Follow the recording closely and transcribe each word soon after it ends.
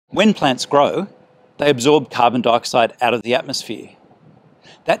When plants grow, they absorb carbon dioxide out of the atmosphere.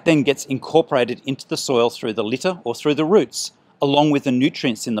 That then gets incorporated into the soil through the litter or through the roots, along with the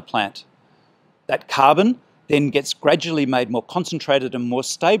nutrients in the plant. That carbon then gets gradually made more concentrated and more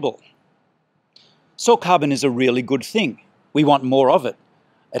stable. Soil carbon is a really good thing. We want more of it.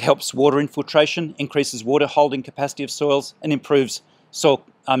 It helps water infiltration, increases water holding capacity of soils, and improves soil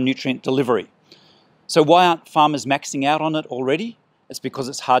nutrient delivery. So why aren't farmers maxing out on it already? It's because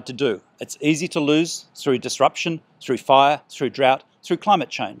it's hard to do. It's easy to lose through disruption, through fire, through drought, through climate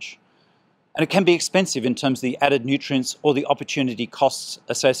change. And it can be expensive in terms of the added nutrients or the opportunity costs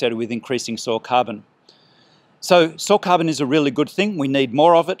associated with increasing soil carbon. So soil carbon is a really good thing. We need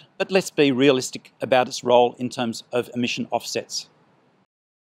more of it, but let's be realistic about its role in terms of emission offsets.